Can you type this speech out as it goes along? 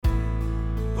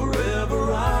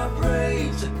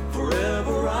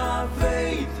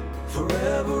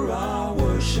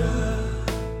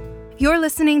You're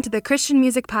listening to the Christian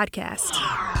Music Podcast.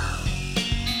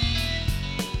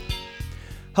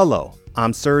 Hello,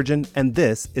 I'm Surgeon, and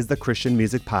this is the Christian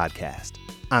Music Podcast.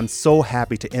 I'm so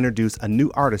happy to introduce a new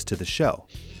artist to the show.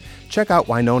 Check out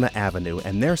Winona Avenue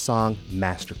and their song,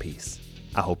 Masterpiece.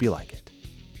 I hope you like it.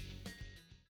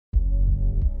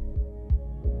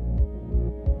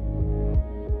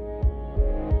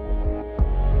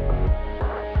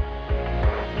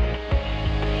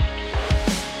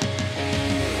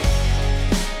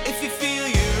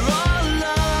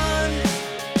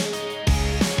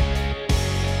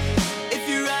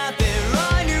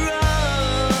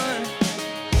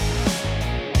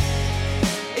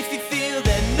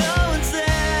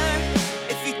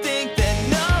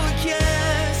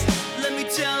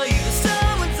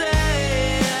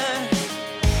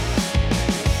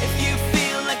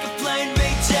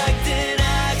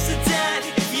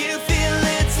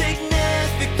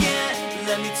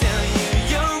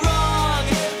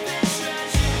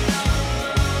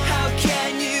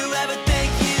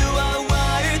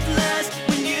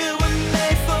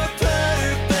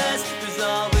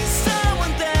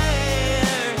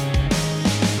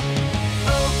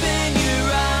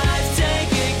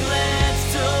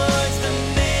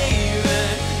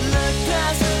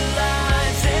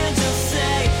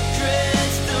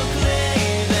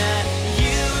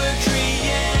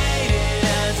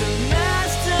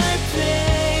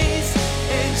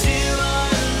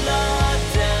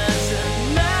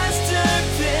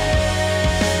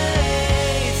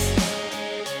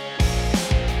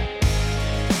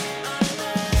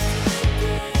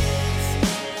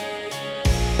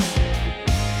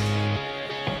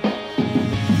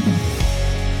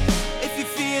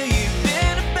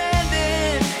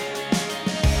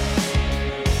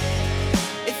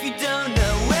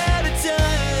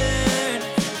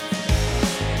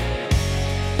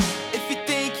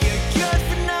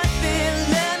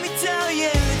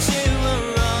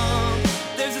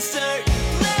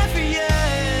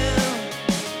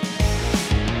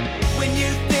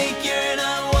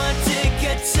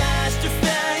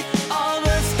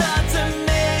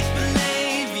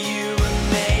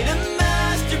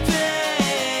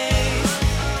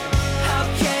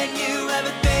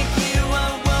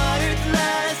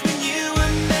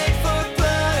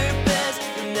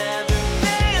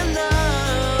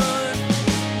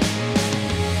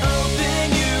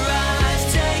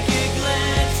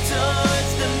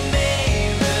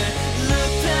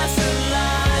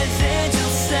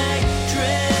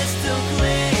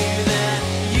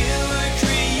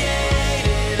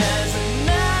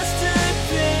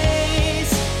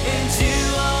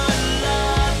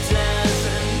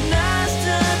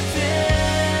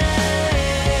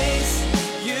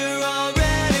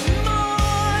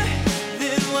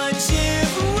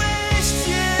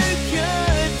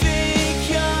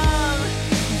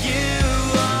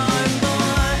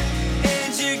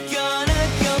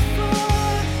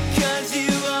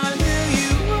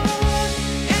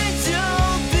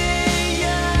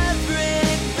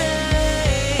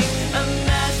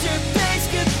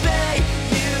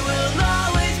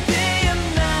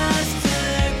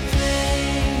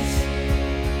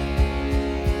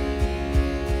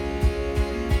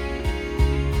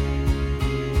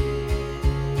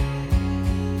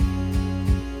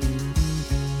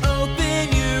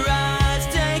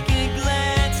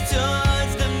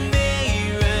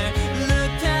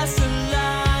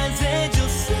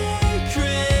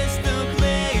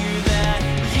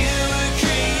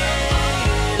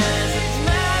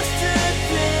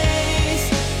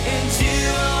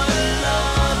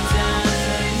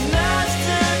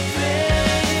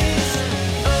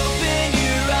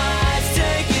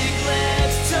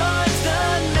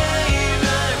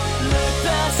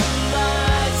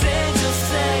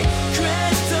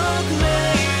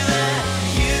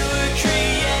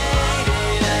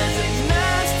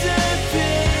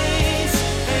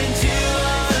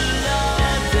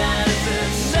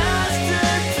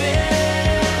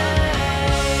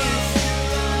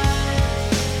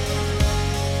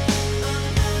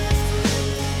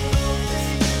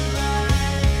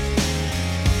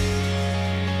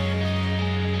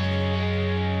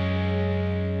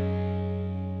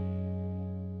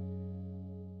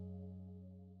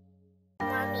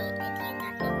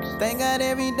 Thank God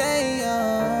every day,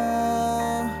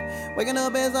 waking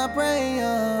up as I pray,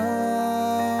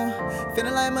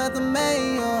 feeling like Mother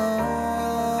May,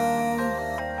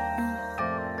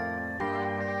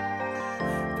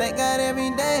 Thank God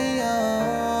every day,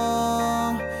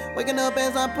 waking up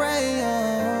as I pray,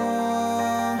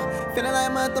 feeling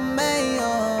like Mother May,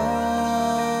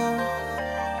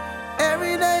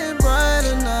 Every day is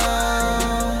brighter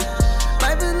now,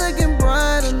 life is looking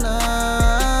brighter now.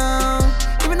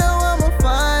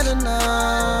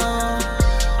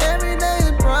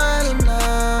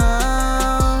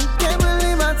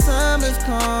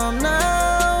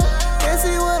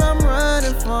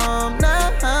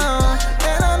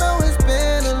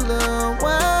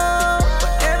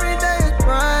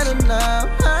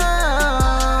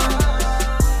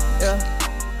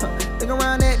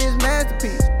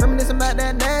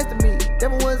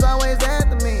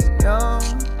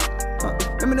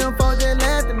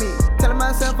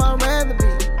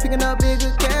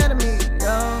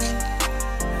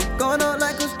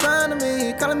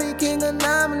 me, calling me king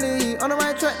anomaly. On the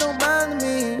right track, don't bother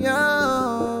me,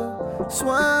 yo.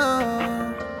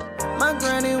 Swear, my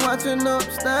granny watching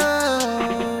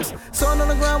upstairs. Sun on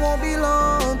the ground won't be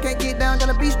long. Can't get down,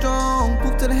 gotta be strong.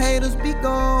 Proof to the haters, be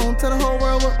gone. Tell the whole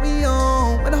world what we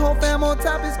on. With the whole fam on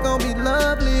top, it's gonna be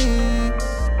lovely.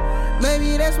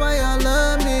 Maybe that's why y'all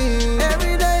love me.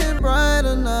 Every day is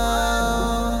brighter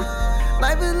now.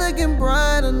 Life is looking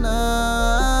brighter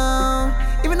now.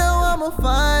 Even though I'm a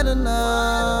fighter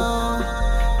now.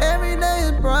 Every day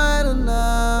is brighter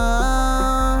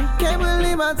now. Can't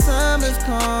believe my time has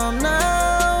come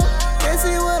now. Can't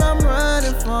see what I'm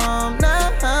running from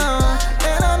now.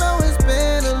 And I know it's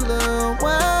been a little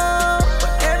while,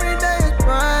 but every day is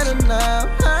brighter now.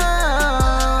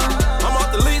 I'm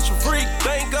off the leash for free.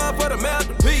 Thank God for the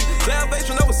masterpiece.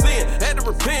 Salvation over sin. Had to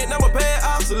repent. Now I'm bad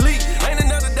obsolete. Ain't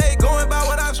another day going by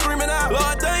without screaming out,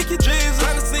 Lord, thank you, Jesus.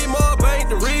 Trying to see more, but ain't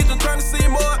the reason. Trying to see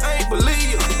more, ain't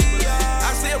believe.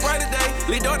 I see a brighter day.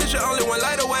 Lead door, this your only one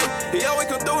light away. He always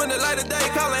come through in the light of day.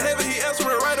 Calling heaven, he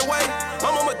answering right away.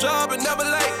 I'm on my job and never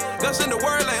late. Guts in the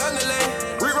word like underlay.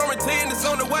 Re-Roman 10 is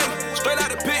on the way. Straight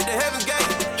out the pit to heaven's gate.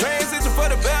 Transition for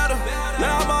the battle.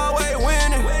 Now I'm always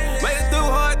winning. Made it through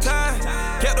hard times.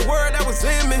 Kept the word that was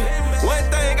in me. One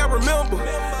thing I remember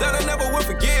that I never will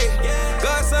forget.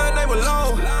 God's son name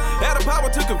alone. Had the power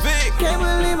to convict. Can't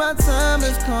believe my time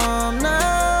has come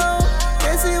now.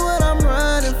 Can't see what I'm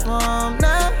running from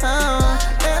now.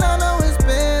 And I know it's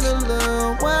been a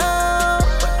little while,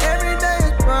 but every day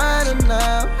is brighter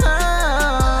now.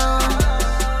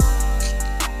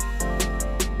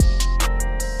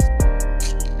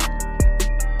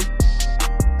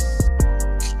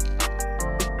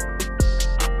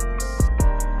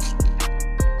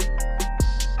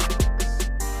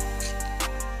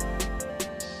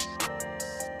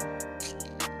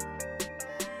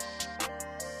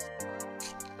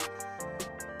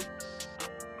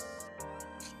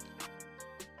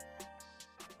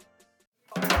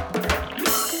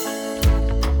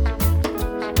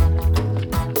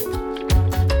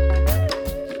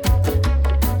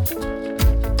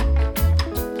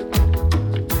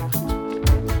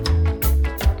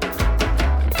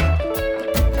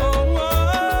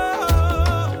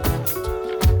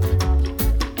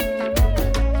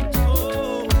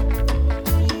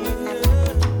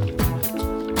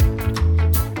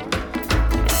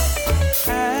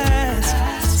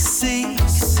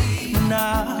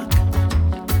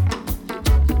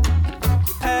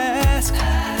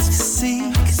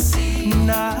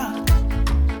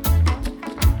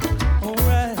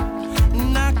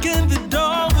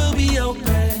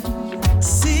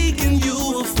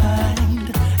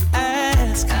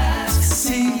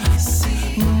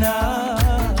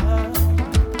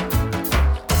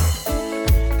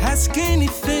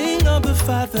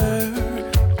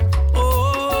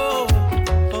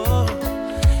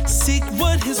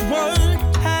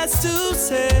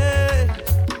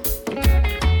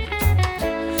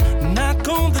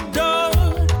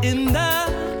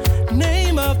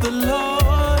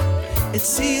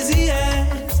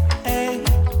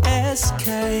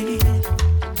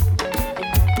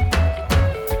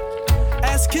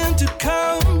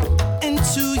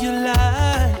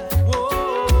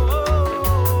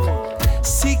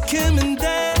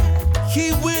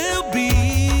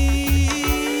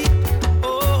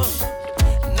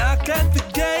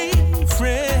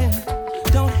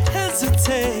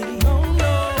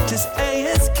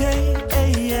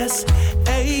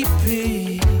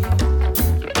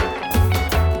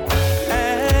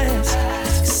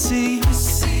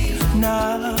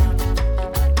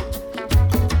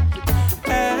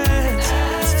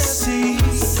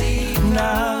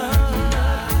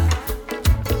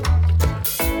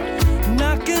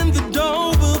 Knocking the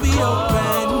door.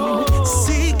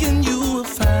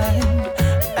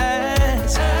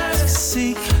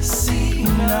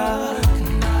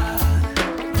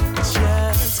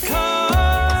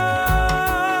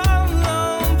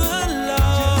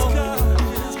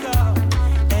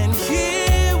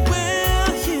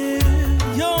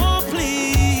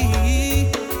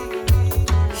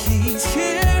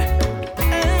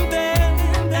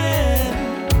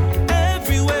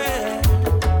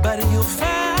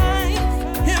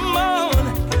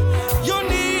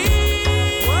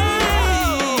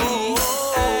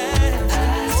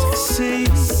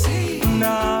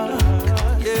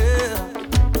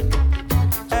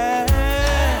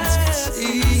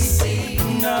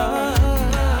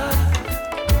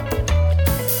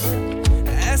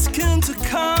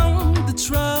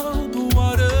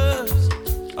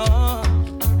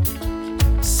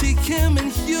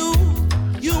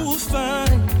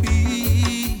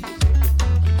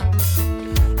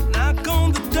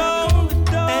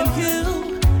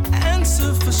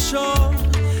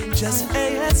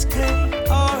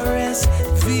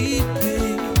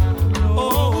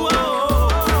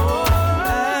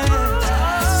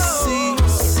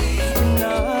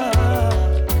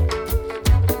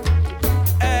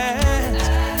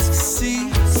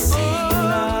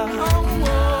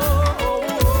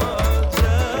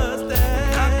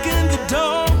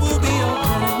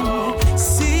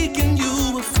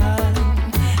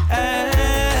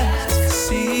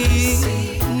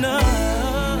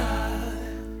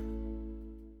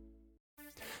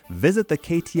 Visit the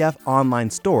KTF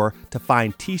online store to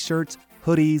find t-shirts,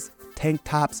 hoodies, tank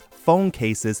tops, phone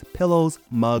cases, pillows,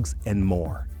 mugs, and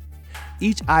more.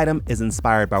 Each item is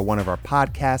inspired by one of our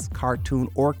podcast, cartoon,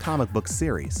 or comic book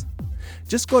series.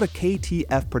 Just go to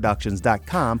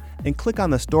ktfproductions.com and click on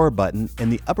the store button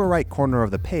in the upper right corner of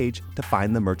the page to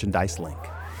find the merchandise link.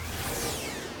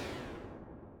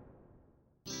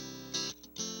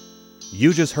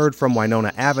 You just heard from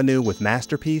Winona Avenue with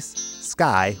Masterpiece,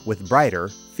 Sky with Brighter,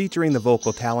 featuring the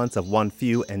vocal talents of One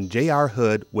Few, and J.R.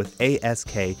 Hood with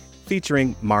ASK,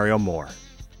 featuring Mario Moore.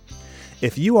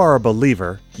 If you are a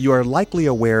believer, you are likely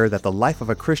aware that the life of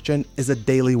a Christian is a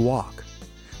daily walk.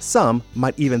 Some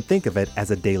might even think of it as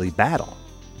a daily battle.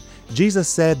 Jesus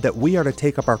said that we are to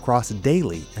take up our cross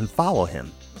daily and follow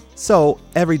him. So,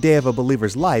 every day of a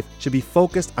believer's life should be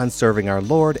focused on serving our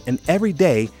Lord, and every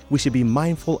day we should be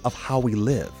mindful of how we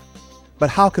live.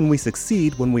 But how can we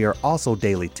succeed when we are also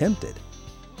daily tempted?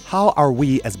 How are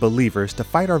we as believers to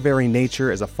fight our very nature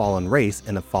as a fallen race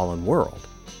in a fallen world?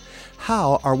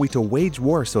 How are we to wage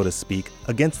war, so to speak,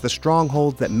 against the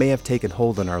strongholds that may have taken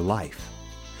hold in our life?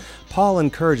 Paul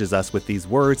encourages us with these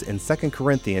words in 2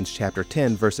 Corinthians chapter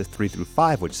 10, verses 3 through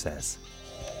 5, which says,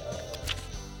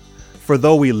 "For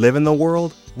though we live in the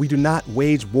world, we do not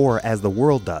wage war as the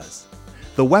world does.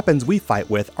 The weapons we fight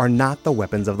with are not the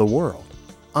weapons of the world.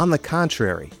 On the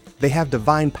contrary, they have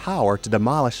divine power to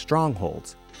demolish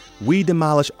strongholds. We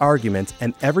demolish arguments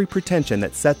and every pretension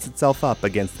that sets itself up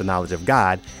against the knowledge of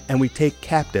God, and we take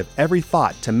captive every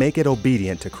thought to make it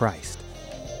obedient to Christ."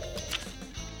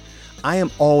 I am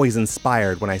always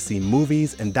inspired when I see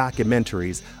movies and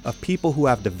documentaries of people who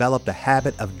have developed a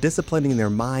habit of disciplining their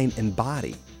mind and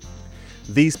body.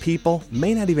 These people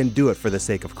may not even do it for the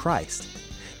sake of Christ.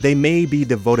 They may be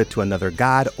devoted to another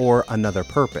God or another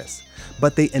purpose,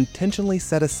 but they intentionally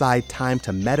set aside time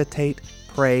to meditate,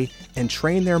 pray, and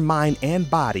train their mind and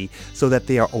body so that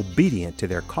they are obedient to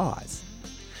their cause.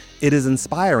 It is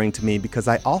inspiring to me because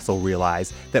I also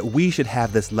realize that we should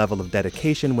have this level of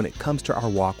dedication when it comes to our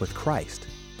walk with Christ.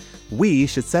 We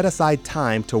should set aside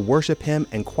time to worship him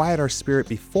and quiet our spirit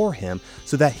before him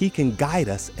so that he can guide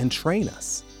us and train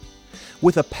us.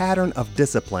 With a pattern of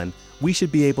discipline, we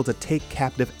should be able to take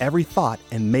captive every thought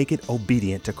and make it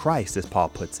obedient to Christ, as Paul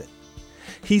puts it.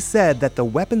 He said that the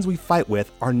weapons we fight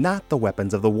with are not the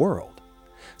weapons of the world.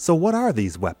 So what are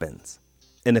these weapons?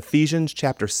 In Ephesians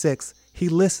chapter 6, he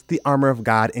lists the armor of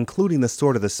God, including the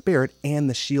sword of the Spirit and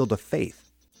the shield of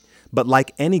faith. But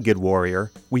like any good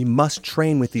warrior, we must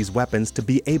train with these weapons to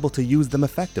be able to use them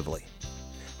effectively.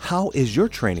 How is your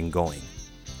training going?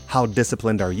 How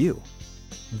disciplined are you?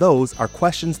 Those are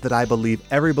questions that I believe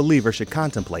every believer should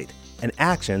contemplate, and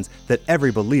actions that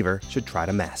every believer should try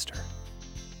to master.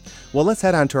 Well, let's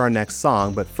head on to our next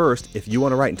song, but first, if you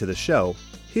want to write into the show,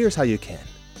 here's how you can.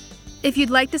 If you'd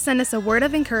like to send us a word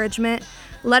of encouragement,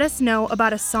 let us know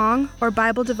about a song or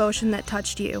Bible devotion that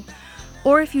touched you.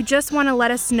 Or if you just want to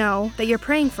let us know that you're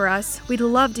praying for us, we'd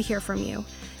love to hear from you.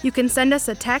 You can send us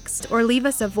a text or leave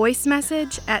us a voice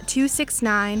message at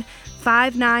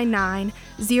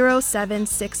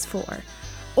 269-599-0764.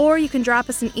 Or you can drop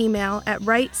us an email at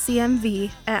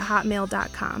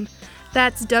writecmv@hotmail.com.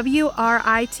 That's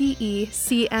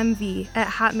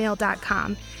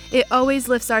WRITECMV@hotmail.com. It always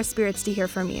lifts our spirits to hear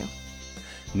from you.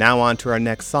 Now on to our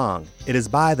next song. It is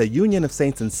by the Union of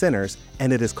Saints and Sinners,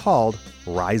 and it is called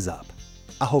Rise Up.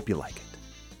 I hope you like it.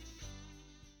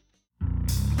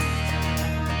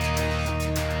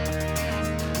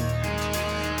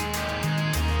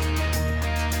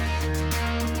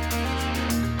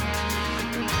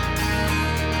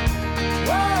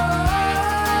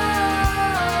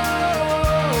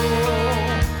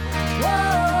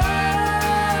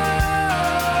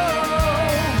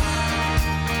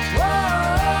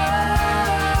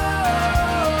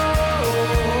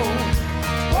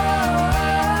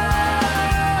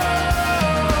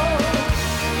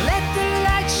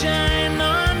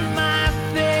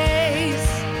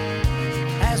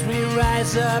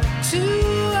 Up to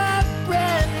a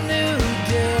brand new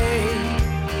day.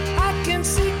 I can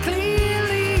see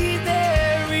clearly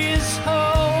there is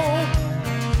hope.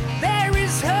 There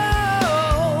is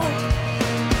hope.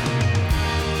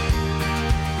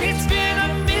 It's been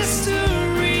a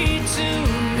mystery to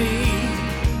me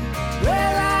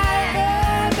where I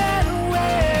am and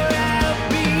where I'll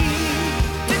be.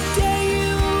 Today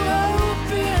you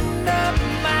opened up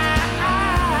my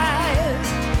eyes.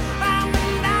 I'm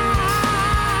alive.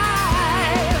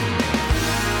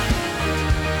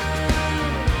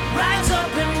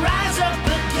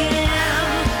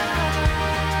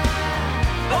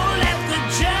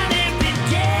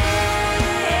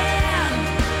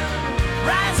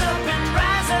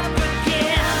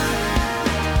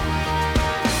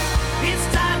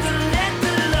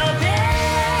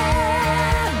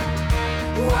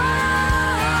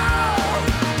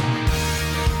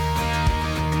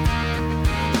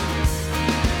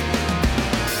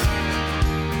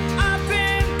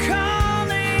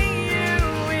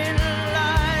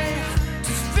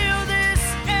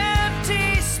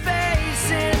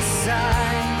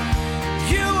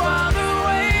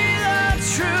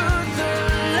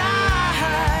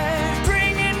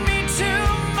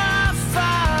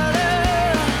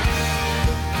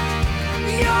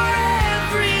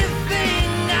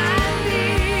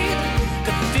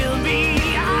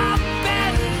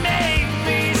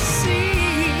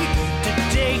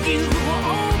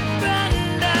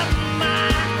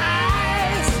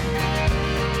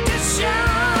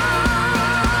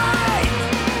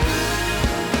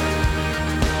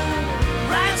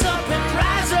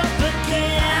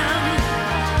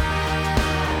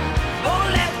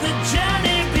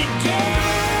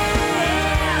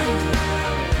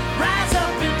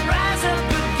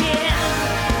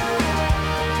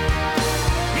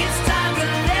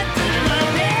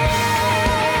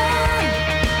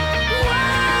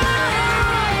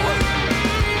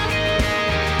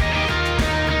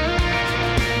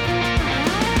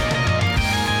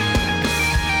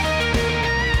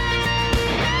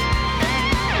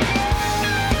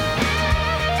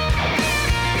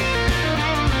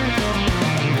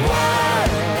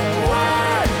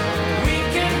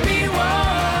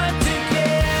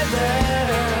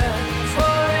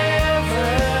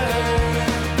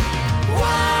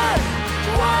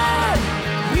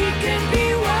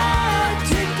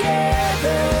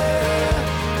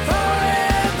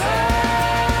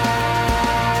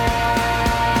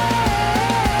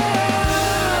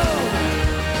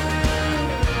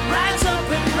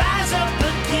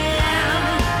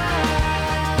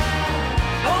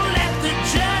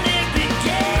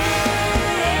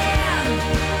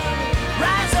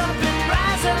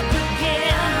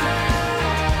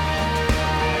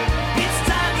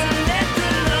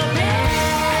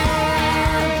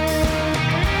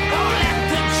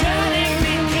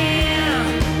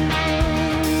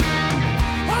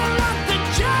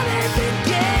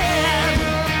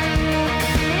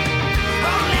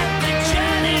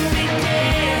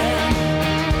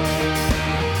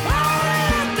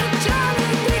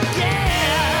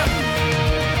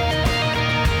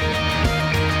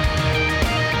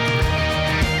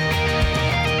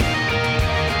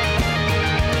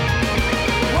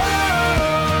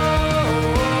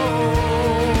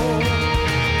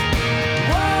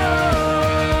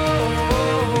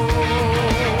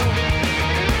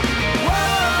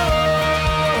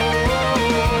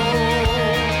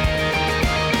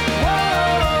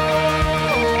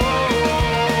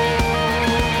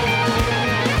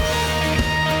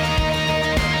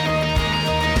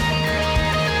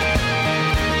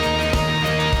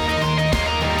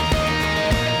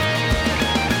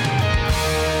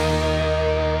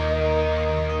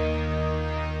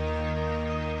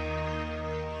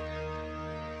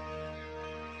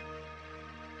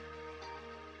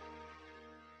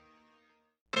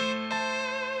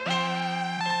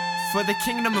 For the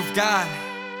kingdom of God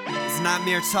is not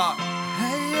mere talk,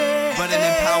 but an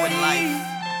empowered life.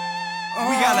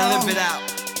 We gotta live it out.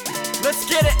 Let's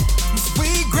get it.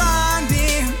 We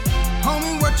grinding,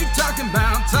 homie, what you talking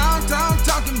about?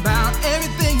 Talking about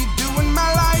everything you do in my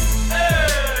life.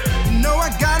 You know I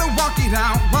gotta walk it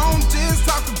out, won't just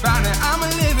talk about it. I'ma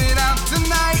live it out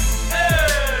tonight.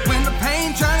 When the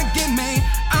pain trying to get me,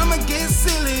 I'ma get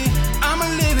silly. I'ma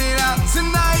live it out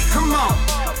tonight. Come on,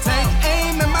 take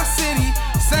aim at my city,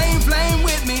 same flame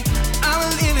with me. I'ma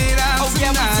live it out Oh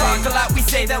yeah, tonight. we talk a lot, we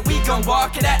say that we gon'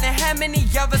 walk it out. Now how many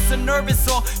of us are nervous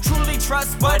or truly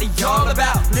trust what it's all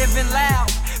about? Living loud,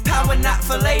 power not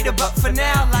for later, but for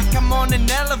now. Like I'm on an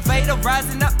elevator,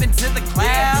 rising up into the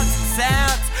clouds.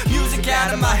 Sounds, music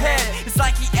out of my head. It's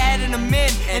like he added them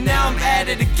in, and now I'm at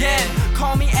it again.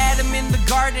 Call me Adam in the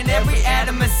garden, every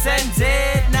atom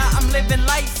ascended. Now I'm living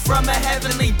life from a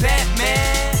heavenly bent,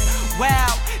 man.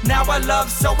 Wow, now I love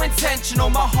so intentional.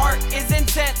 My heart is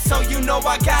intense, so you know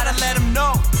I gotta let them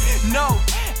know. No,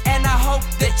 and I hope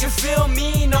that you feel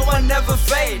me. No, I never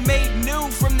fade, made new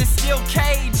from the steel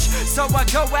cage. So I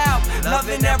go out,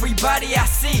 loving everybody I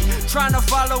see, trying to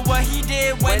follow what he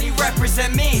did when he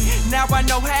represent me. Now I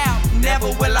know how, never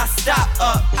will I stop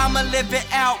up. I'ma live it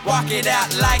out, walk it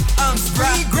out like I'm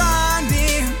We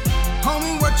grinding,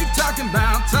 homie, what you talking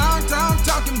about?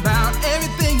 Talking about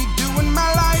everything you do in my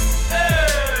life.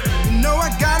 You know I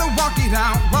gotta walk it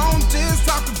out, won't just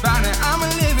talk about it. I'ma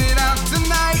live it out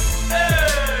tonight.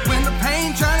 When the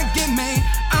pain trying to get me,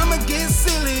 I'ma get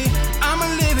silly. I'ma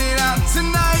live it out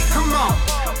tonight. Come on,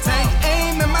 take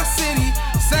aim at my city,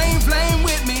 same flame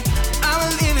with me. I'ma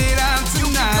live it out You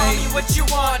can call tonight. me what you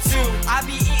want to. I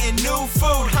be eating new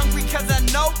food, hungry cause I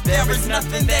know there is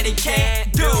nothing that he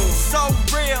can't do. So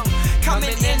real,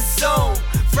 coming in soon,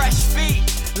 fresh feet.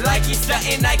 Like he's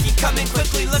stunting Nike, coming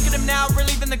quickly. Look at him now,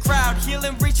 relieving the crowd.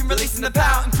 Healing, reaching, releasing the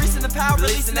power. Increasing the power,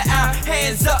 releasing the out.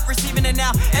 Hands up, receiving it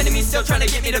now. Enemies still trying to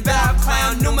get me to bow.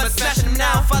 Clown, Numa, smashing him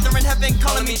now. Father in heaven,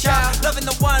 calling me child. Loving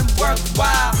the one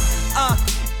worthwhile.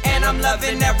 And I'm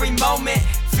loving every moment.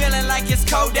 Feeling like it's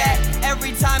Kodak.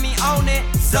 Every time he own it,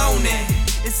 zone it.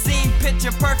 It seemed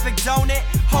picture perfect, don't it?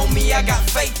 Homie, I got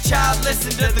faith, child.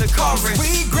 Listen to the chorus.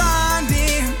 We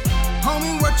grinding,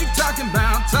 homie, what you talking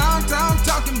about?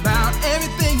 Talking about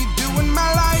everything you do in my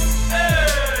life.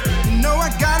 You know I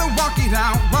gotta walk it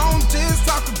out, won't just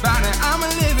talk about it. I'ma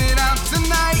live it out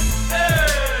tonight.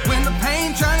 When the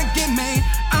pain trying to get me,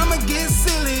 I'ma get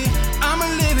silly. I'ma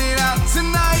live it out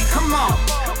tonight. Come on,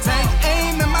 take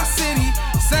aim at my city,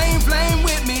 same flame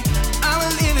with me. I'ma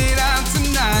live it out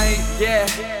tonight. Yeah.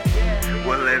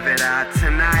 We'll live it out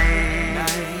tonight.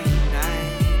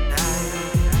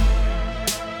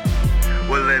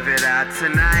 We'll live it out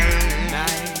tonight.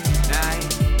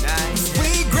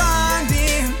 We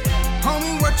grinding,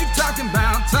 homie, what you talking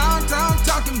about?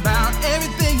 Talking about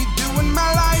everything you do in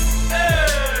my life.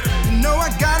 You know I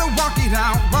gotta walk it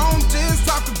out, won't just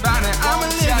talk about it. I'ma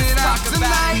Won't live just it out talk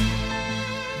about tonight.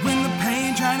 When the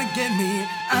pain trying to get me,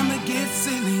 I'ma get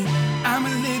silly. I'ma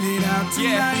live it out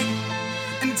Yeah. tonight.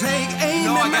 And take aim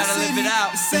No, at I my gotta live city, it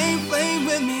out. same flame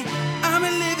with me. I'ma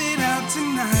live it out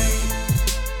tonight.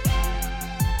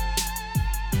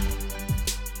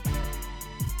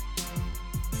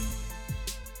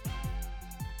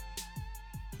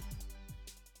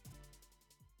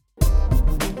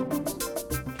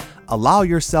 Allow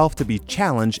yourself to be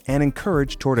challenged and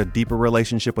encouraged toward a deeper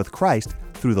relationship with Christ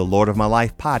through the Lord of My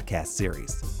Life podcast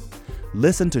series.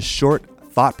 Listen to short,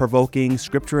 thought-provoking,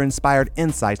 scripture-inspired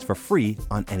insights for free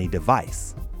on any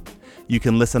device. You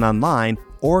can listen online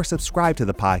or subscribe to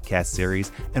the podcast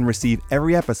series and receive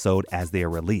every episode as they are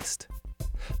released.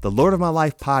 The Lord of My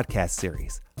Life podcast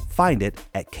series. Find it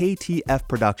at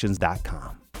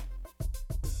ktfproductions.com.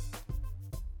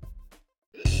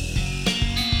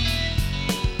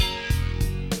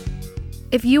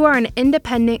 If you are an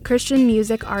independent Christian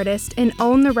music artist and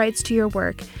own the rights to your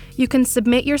work, you can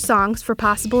submit your songs for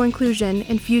possible inclusion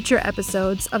in future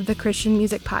episodes of the Christian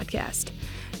Music Podcast.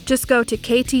 Just go to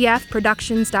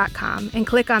ktfproductions.com and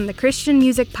click on the Christian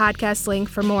Music Podcast link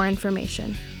for more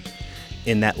information.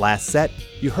 In that last set,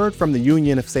 you heard from the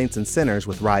Union of Saints and Sinners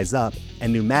with Rise Up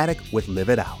and Pneumatic with Live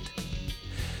It Out.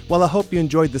 Well, I hope you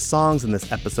enjoyed the songs in this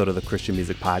episode of the Christian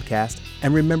Music Podcast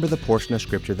and remember the portion of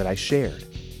scripture that I shared.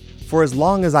 For as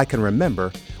long as I can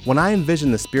remember, when I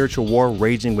envision the spiritual war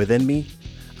raging within me,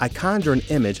 I conjure an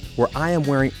image where I am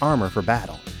wearing armor for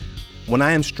battle. When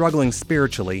I am struggling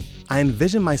spiritually, I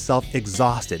envision myself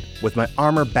exhausted, with my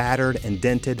armor battered and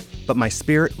dented, but my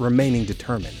spirit remaining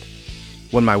determined.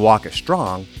 When my walk is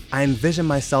strong, I envision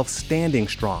myself standing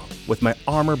strong, with my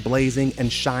armor blazing and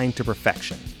shined to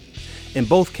perfection. In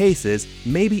both cases,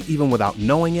 maybe even without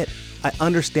knowing it, I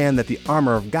understand that the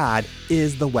armor of God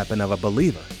is the weapon of a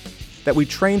believer. That we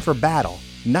train for battle,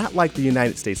 not like the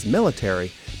United States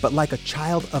military, but like a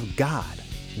child of God,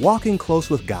 walking close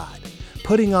with God,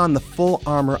 putting on the full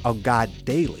armor of God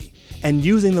daily, and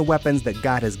using the weapons that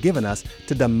God has given us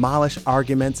to demolish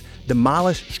arguments,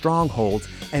 demolish strongholds,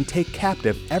 and take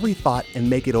captive every thought and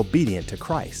make it obedient to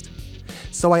Christ.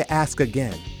 So I ask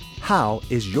again, how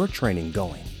is your training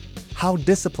going? How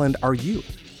disciplined are you?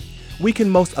 We can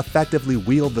most effectively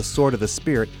wield the sword of the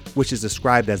Spirit, which is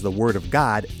described as the Word of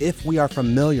God, if we are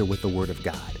familiar with the Word of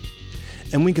God.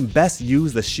 And we can best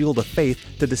use the shield of faith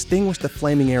to distinguish the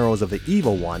flaming arrows of the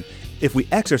evil one if we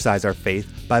exercise our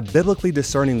faith by biblically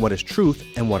discerning what is truth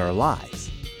and what are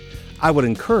lies. I would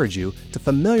encourage you to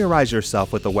familiarize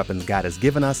yourself with the weapons God has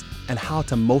given us and how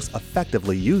to most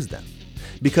effectively use them.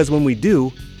 Because when we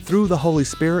do, through the Holy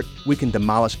Spirit, we can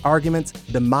demolish arguments,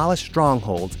 demolish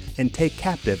strongholds, and take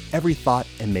captive every thought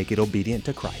and make it obedient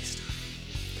to Christ.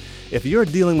 If you're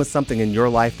dealing with something in your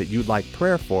life that you'd like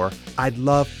prayer for, I'd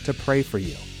love to pray for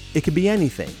you. It could be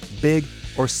anything, big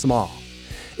or small.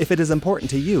 If it is important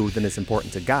to you, then it's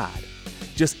important to God.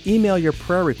 Just email your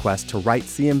prayer request to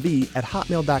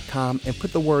writecmv@hotmail.com and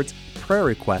put the words prayer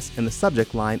request in the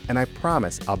subject line, and I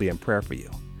promise I'll be in prayer for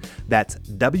you. That's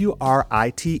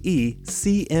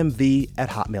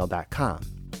writecmv@hotmail.com.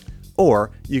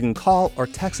 Or you can call or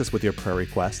text us with your prayer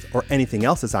request or anything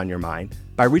else that's on your mind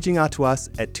by reaching out to us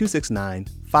at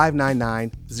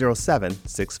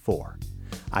 269-599-0764.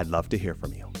 I'd love to hear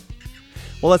from you.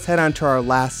 Well, let's head on to our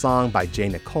last song by J.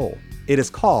 Nicole. It is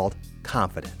called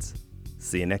Confidence.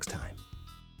 See you next time.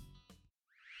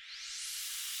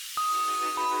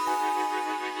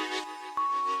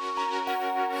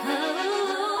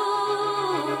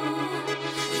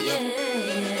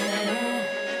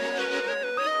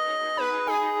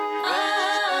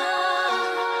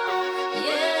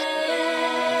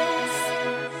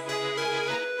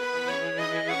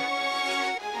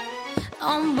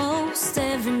 Almost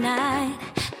every night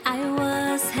I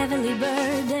was heavily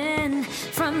burdened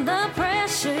from the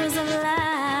pressures of life.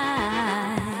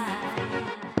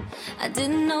 I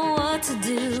didn't know what to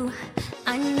do.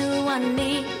 I knew I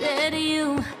needed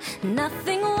you.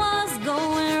 Nothing was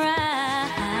going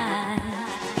right.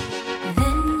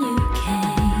 Then you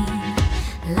came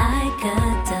like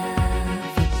a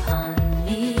dove upon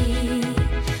me,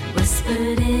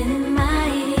 whispered in my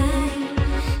ear,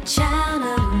 child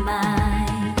of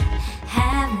mine,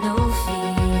 have no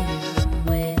fear, I'm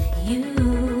with you,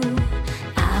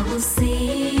 I will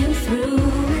see you through.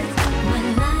 When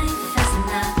life has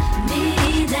knocked me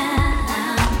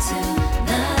down to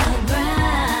the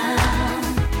ground,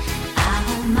 I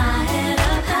hold my head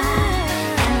up high.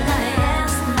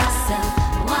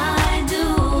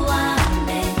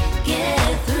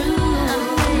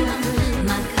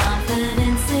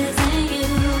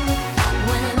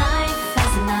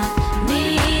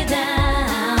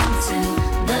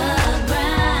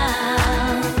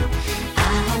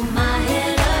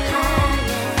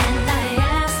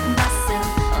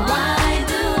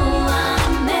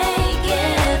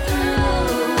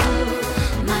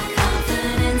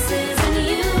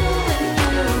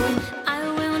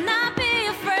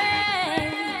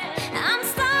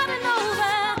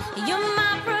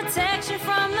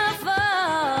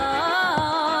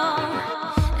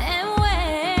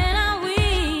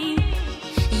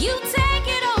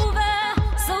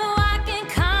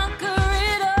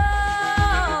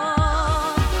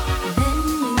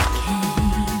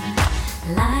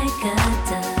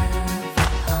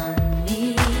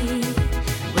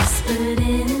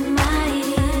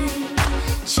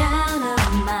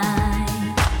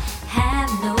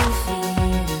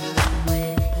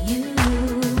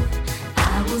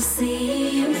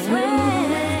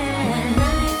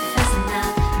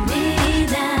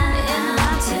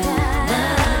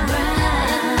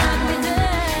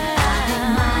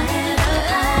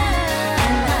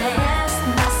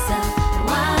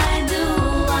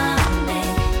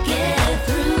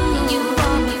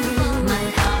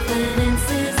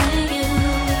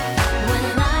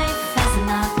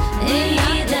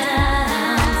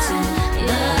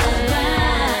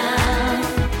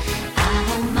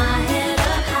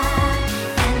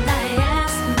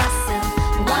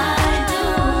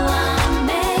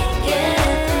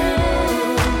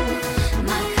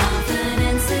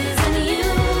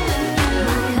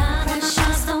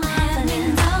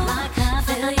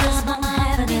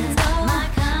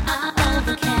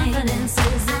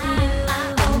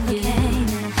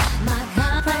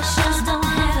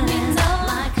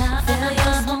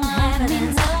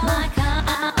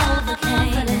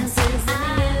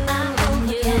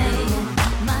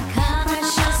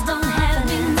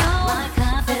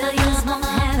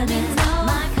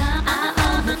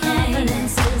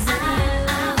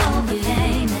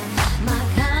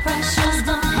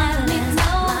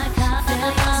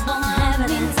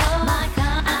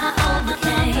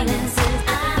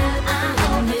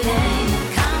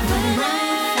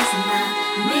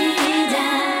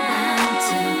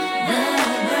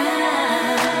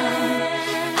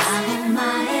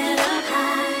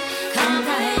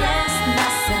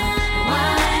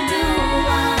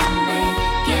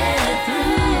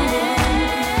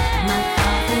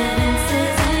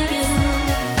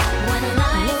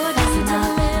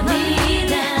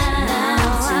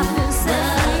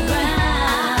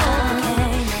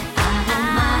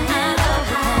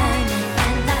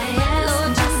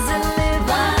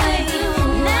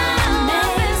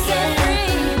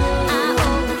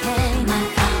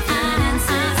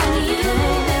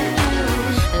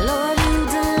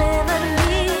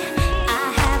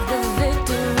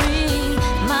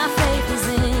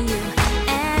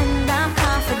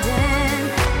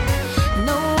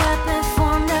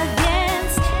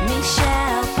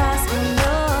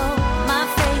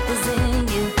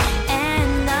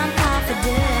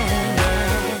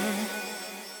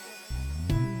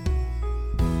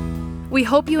 We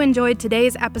hope you enjoyed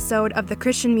today's episode of the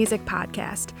Christian Music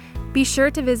Podcast. Be sure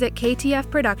to visit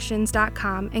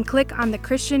ktfproductions.com and click on the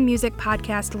Christian Music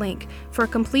Podcast link for a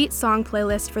complete song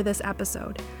playlist for this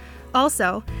episode.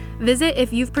 Also, visit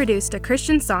if you've produced a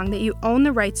Christian song that you own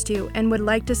the rights to and would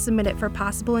like to submit it for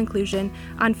possible inclusion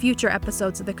on future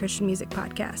episodes of the Christian Music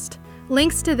Podcast.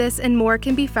 Links to this and more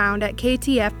can be found at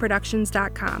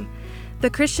ktfproductions.com. The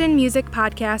Christian Music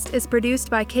Podcast is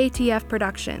produced by KTF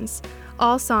Productions.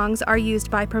 All songs are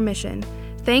used by permission.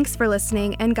 Thanks for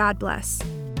listening, and God bless.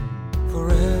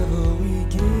 Forever.